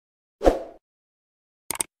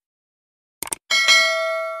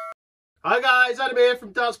Hi guys, Adam here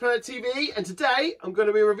from Darts Planet TV, and today I'm going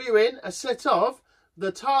to be reviewing a set of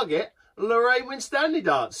the Target Lorraine Winstanley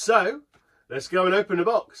darts. So let's go and open the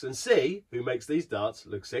box and see who makes these darts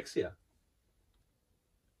look sexier.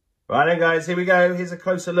 Right then guys, here we go. Here's a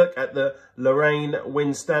closer look at the Lorraine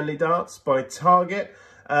Winstanley darts by Target.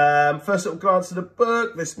 First little glance at the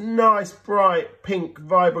book. This nice bright pink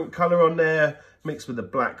vibrant colour on there mixed with the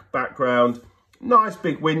black background. Nice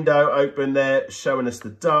big window open there showing us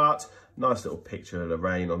the dart. Nice little picture of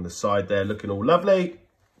Lorraine on the side there, looking all lovely.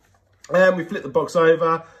 And we flip the box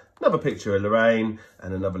over, another picture of Lorraine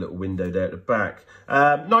and another little window there at the back.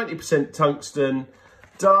 90% tungsten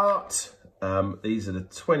dart. These are the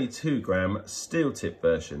 22 gram steel tip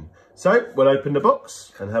version. So we'll open the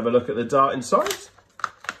box and have a look at the dart inside.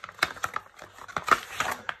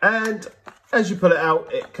 And as you pull it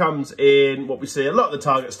out, it comes in what we see a lot of the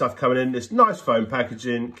Target stuff coming in this nice foam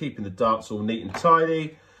packaging, keeping the darts all neat and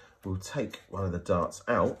tidy. We'll take one of the darts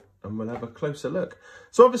out and we'll have a closer look.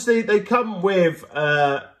 So obviously they come with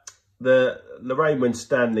the Lorraine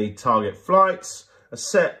Winstanley Target flights, a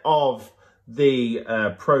set of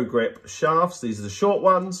the Pro Grip shafts. These are the short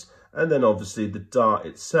ones, and then obviously the dart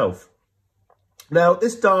itself. Now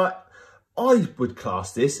this dart, I would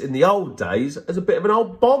class this in the old days as a bit of an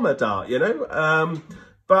old bomber dart, you know,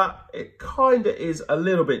 but it kind of is a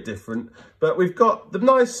little bit different. But we've got the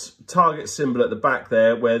nice Target symbol at the back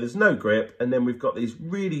there where there's no grip, and then we've got these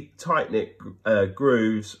really tight-knit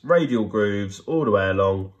grooves, radial grooves all the way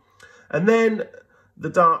along. And then the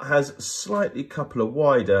dart has a slightly couple of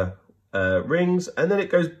wider rings, and then it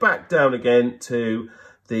goes back down again to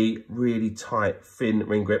the really tight thin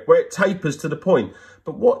ring grip where it tapers to the point.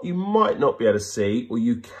 But what you might not be able to see, or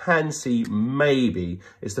you can see maybe,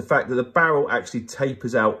 is the fact that the barrel actually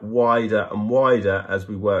tapers out wider and wider as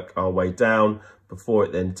we work our way down before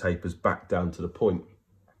it then tapers back down to the point.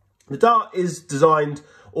 The dart is designed,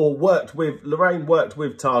 or Lorraine worked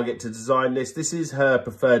with Target to design this. This is her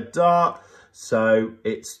preferred dart. So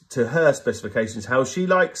it's to her specifications, how she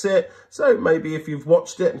likes it. So maybe if you've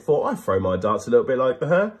watched it and thought, I throw my darts a little bit like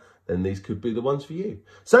her, then these could be the ones for you.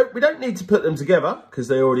 So we don't need to put them together because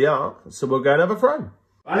they already are. So we'll go and have a throw.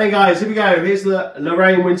 Right then guys, here we go. Here's the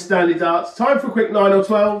Lorraine Winstanley darts. Time for a quick 9 or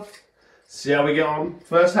 12. See how we get on.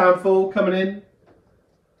 First handful coming in.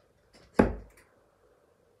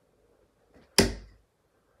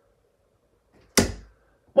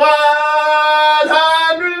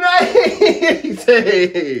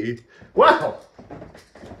 Wow,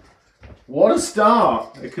 what a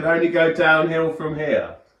start. It could only go downhill from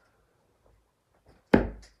here.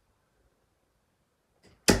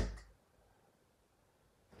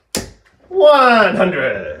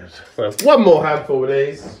 $100. Well, one more handful of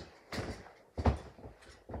these.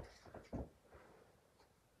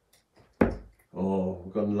 Oh,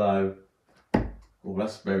 we've gone low. Oh,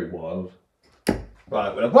 that's very wild.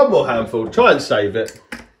 Right, we'll have one more handful. Try and save it.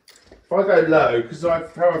 If I go low, because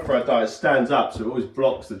however I die, it stands up, so it always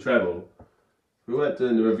blocks the treble. If we weren't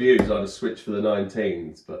doing the reviews, I'd have switched for the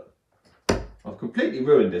 19s, but I've completely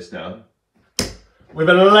ruined this now. With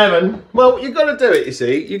an 11, well, you've got to do it, you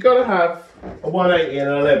see. You've got to have a 180 and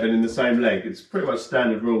an 11 in the same leg. It's pretty much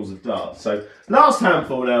standard rules of darts. So, last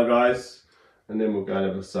handful now, guys, and then we'll go and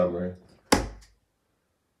have a summary.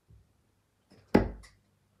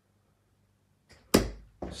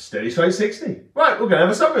 Steady straight 60. Right, we're going to have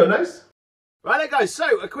a summary on those. Right then guys,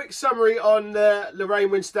 so a quick summary on the Lorraine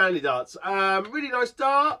Winstanley darts. Really nice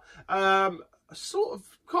dart. Sort of,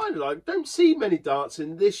 kind of like, don't see many darts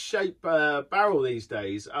in this shape barrel these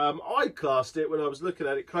days. I classed it when I was looking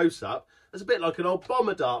at it close up as a bit like an old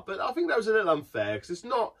bomber dart, but I think that was a little unfair because it's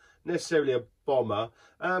not necessarily a bomber.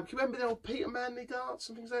 Can you remember the old Peter Manley darts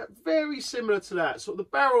and things like that? Very similar to that. Sort of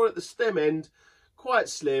the barrel at the stem end, quite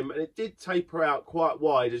slim, and it did taper out quite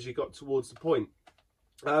wide as you got towards the point.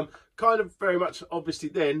 Kind of very much obviously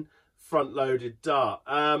then front loaded dart,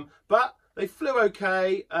 but they flew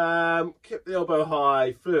okay, kept the elbow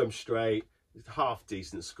high, flew them straight. Half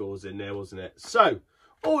decent scores in there, wasn't it? So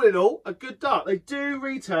all in all, a good dart. They do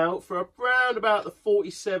retail for around about the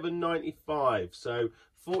 $47.95, so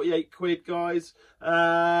 48 quid guys.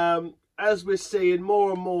 As we're seeing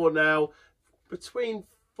more and more now, between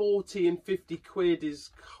 40 and 50 quid is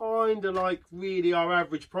kind of like really our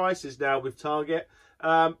average prices now with Target.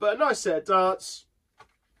 But a nice set of darts.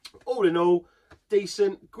 All in all,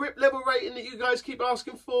 decent. Grip level rating that you guys keep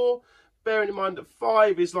asking for. Bearing in mind that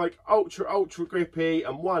 5 is like ultra grippy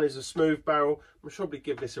and 1 is a smooth barrel. I'm probably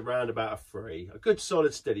give this around about a 3. A good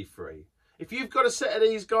solid steady 3. If you've got a set of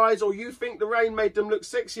these guys, or you think Lorraine made them look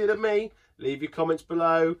sexier than me, leave your comments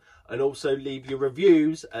below, and also leave your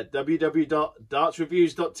reviews at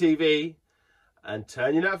www.dartsreviews.tv, and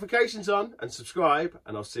turn your notifications on and subscribe,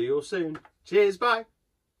 and I'll see you all soon. Cheers, bye.